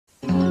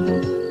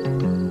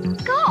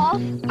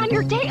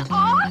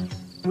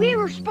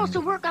supposed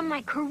to work on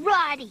my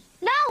karate.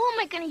 Now who am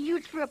I gonna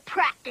use for a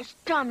practice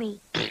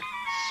dummy?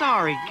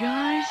 Sorry,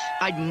 guys.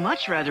 I'd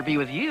much rather be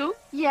with you.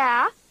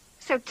 Yeah?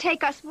 So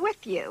take us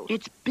with you.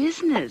 It's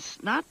business,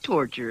 not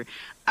torture.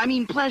 I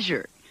mean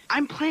pleasure.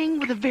 I'm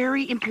playing with a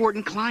very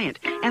important client,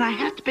 and I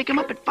have to pick him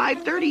up at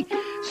 5:30.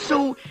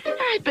 So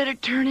I better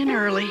turn in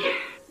early.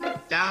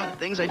 The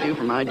things I do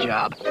for my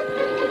job. 5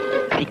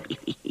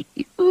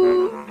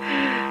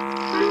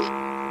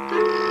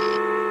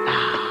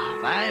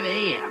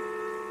 a.m.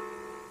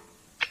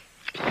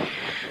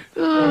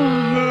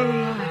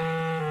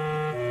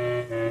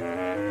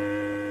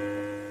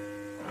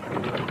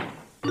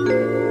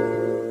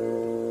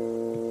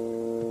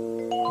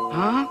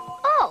 Huh?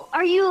 Oh,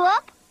 are you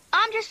up?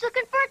 I'm just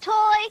looking for a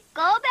toy.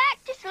 Go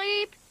back to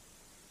sleep.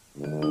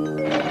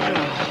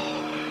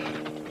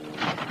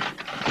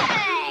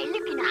 Hey,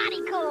 looking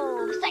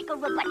hotty-co,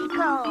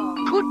 psycho-robotico.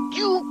 Could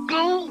you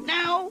go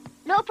now?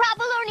 No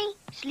problem, Ernie.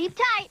 Sleep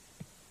tight.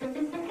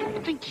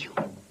 Thank you.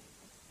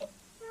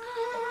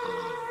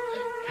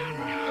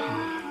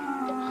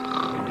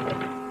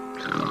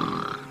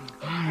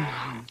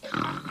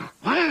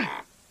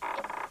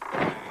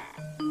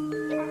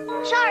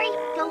 Sorry,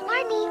 don't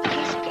mind me.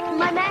 Just getting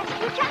my mask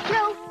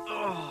muchacho.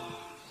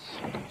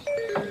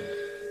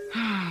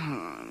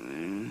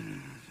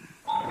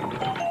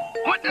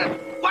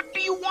 What do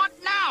you want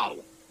now?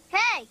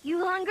 Hey,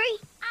 you hungry?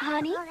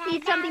 Honey,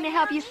 need something to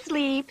help you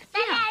sleep.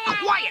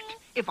 Quiet!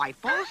 If I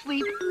fall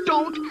asleep,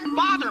 don't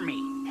bother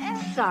me.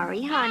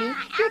 Sorry, honey.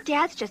 Your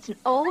dad's just an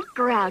old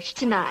grouch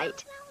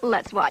tonight.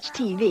 Let's watch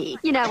TV.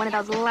 You know, one of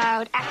those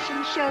loud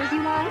action shows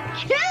you like?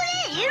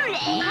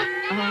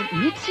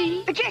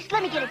 Mitzi? Just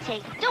let me get a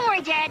tape. Don't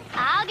worry, Dad.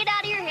 I'll get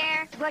out of your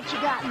hair. What you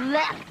got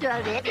left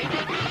of it.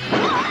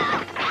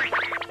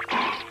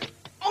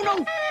 Oh,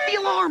 no! The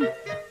alarm!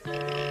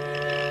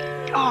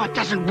 Oh, it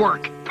doesn't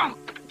work. Oh,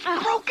 it's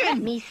broken! Let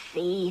me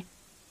see.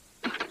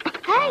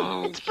 Hey,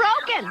 it's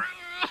broken.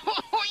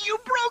 Oh, you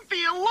broke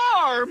the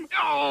alarm!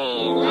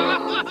 Oh!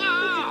 It's a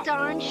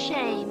darn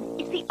shame.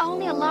 It's the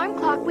only alarm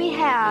clock we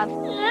have.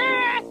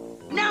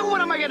 Now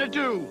what am I gonna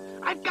do?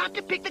 I've got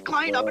to pick the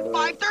client up at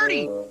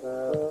 5:30.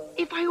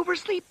 If I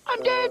oversleep,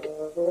 I'm dead.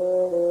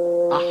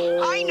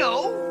 I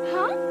know.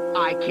 Huh?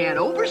 I can't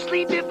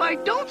oversleep if I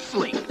don't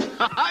sleep.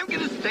 I'm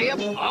gonna stay up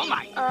all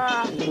night.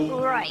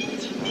 Right.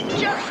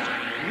 Just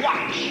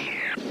watch.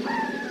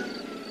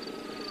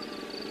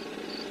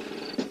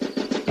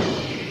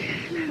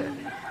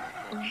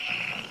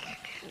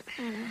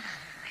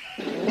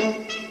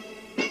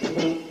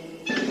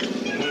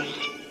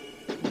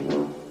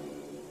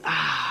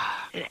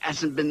 It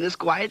hasn't been this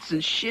quiet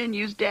since Shin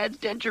used Dad's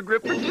denture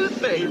grip for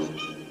toothpaste.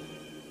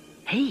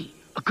 Hey,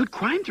 a good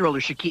crime thriller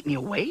should keep me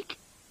awake.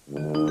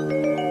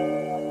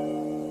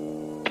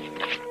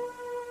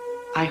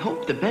 I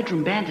hope the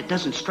bedroom bandit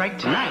doesn't strike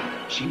tonight,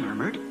 she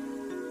murmured.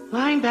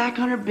 Lying back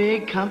on her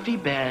big, comfy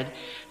bed,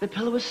 the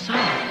pillow was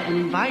soft and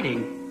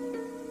inviting.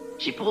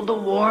 She pulled the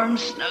warm,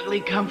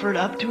 snuggly comfort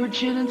up to her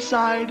chin and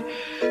sighed.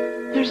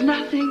 There's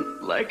nothing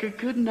like a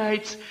good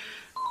night's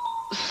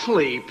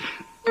sleep.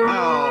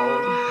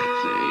 Oh,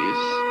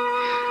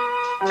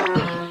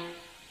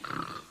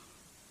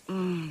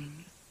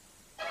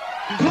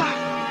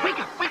 Wake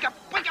up, wake up,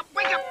 wake up,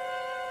 wake up!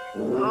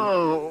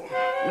 Oh,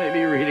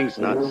 maybe reading's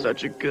not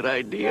such a good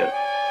idea.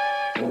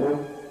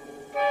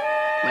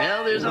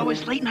 Well, there's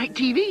always late night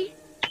TV.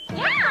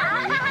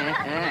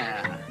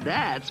 Yeah,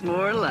 that's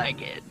more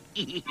like it.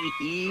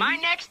 My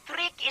next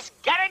trick is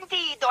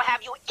guaranteed to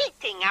have you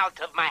eating out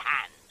of my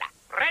hand.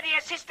 Ready,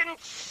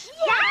 assistants?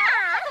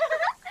 Yeah!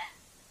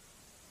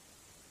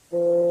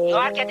 You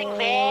are getting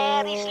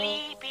very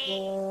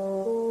sleepy.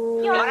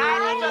 Your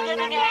eyelids are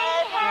getting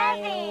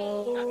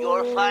heavy.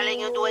 You're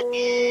falling into a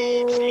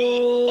deep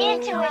sleep.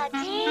 Into a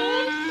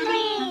deep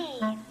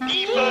sleep.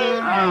 Deeper.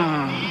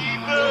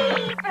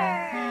 Deeper.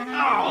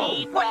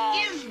 Oh, what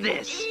is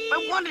this? If I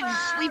wanted to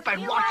sleep,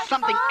 I'd watch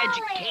something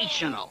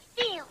educational.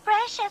 Feel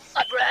precious.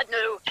 A brand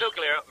new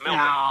nuclear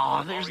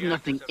meltdown. No, there's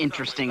nothing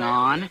interesting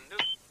on.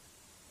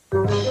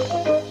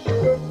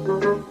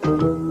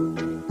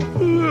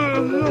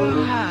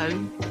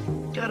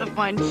 Gotta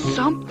find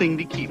something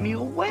to keep me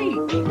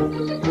awake.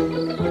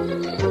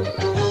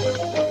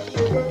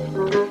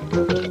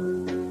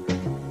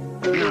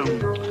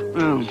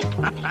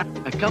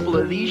 A couple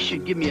of these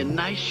should give me a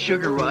nice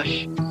sugar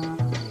rush.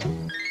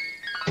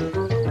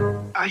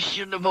 I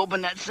shouldn't have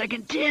opened that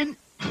second tin.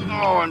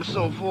 Oh, I'm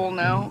so full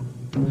now.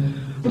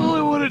 All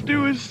I want to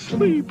do is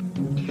sleep.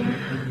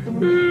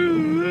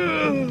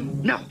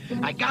 No,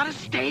 I gotta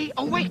stay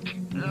awake.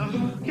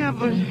 Yeah,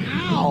 but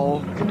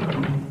how?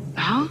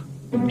 Huh?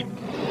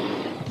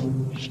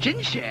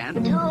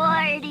 Shin-Shan?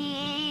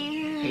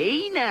 Torty.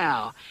 Hey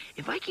now,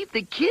 if I keep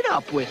the kid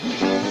up with me.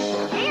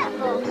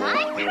 Careful,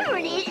 my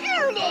Ernie.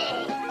 Who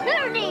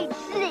needs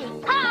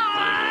sleep?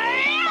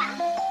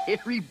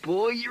 Harry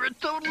boy, you're a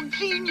total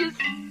genius.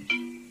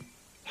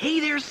 Hey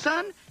there,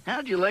 son.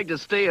 How'd you like to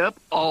stay up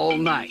all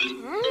night?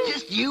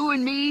 Just you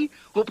and me.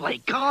 We'll play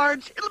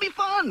cards. It'll be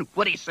fun.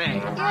 What'd he say?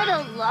 Get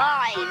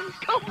alive.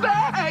 Come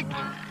back.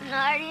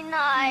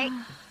 Nighty-night.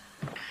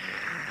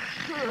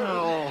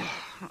 Oh.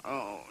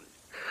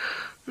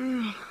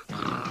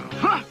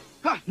 Huh,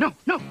 no.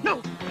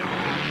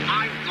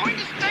 I'm going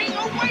to stay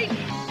awake.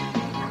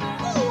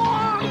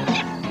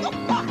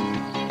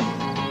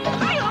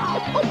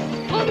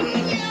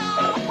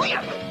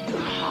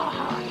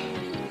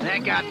 That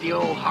got the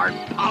old heart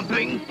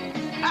pumping.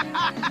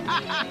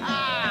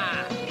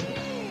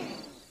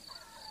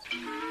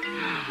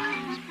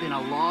 It's been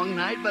a long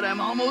night, but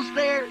I'm almost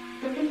there.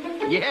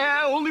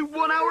 Yeah, only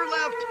 1 hour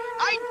left.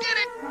 I did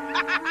it!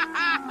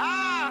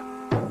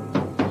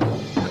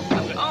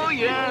 Oh,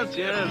 yes.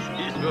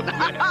 He's the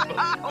best.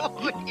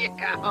 Oh,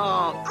 yeah.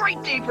 Oh,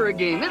 great day for a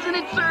game, isn't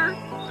it, sir?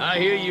 I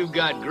hear you've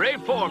got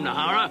great form,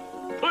 Nahara.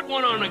 Put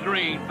one on the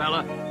green,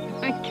 fella.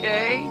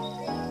 Okay.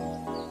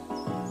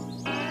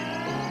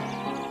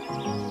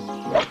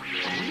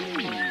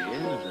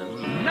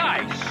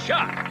 Nice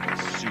shot.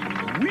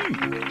 Sweet.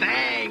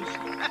 Thanks.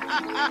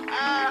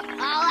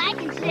 All I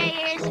can say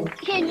is,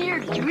 in your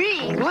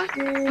dreams. What?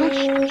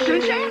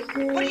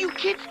 Shin? What are you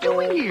kids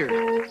doing here?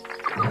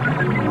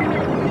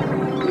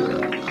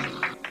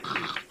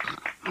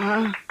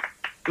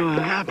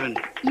 What happened?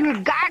 You were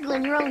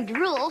gargling your own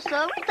drool,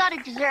 so we thought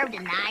it deserved a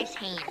nice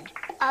hand.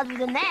 Other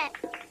than that,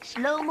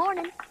 slow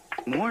morning.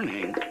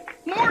 Morning?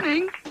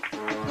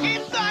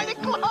 It's 9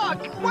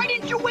 o'clock! Why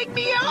didn't you wake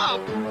me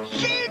up?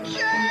 Shin!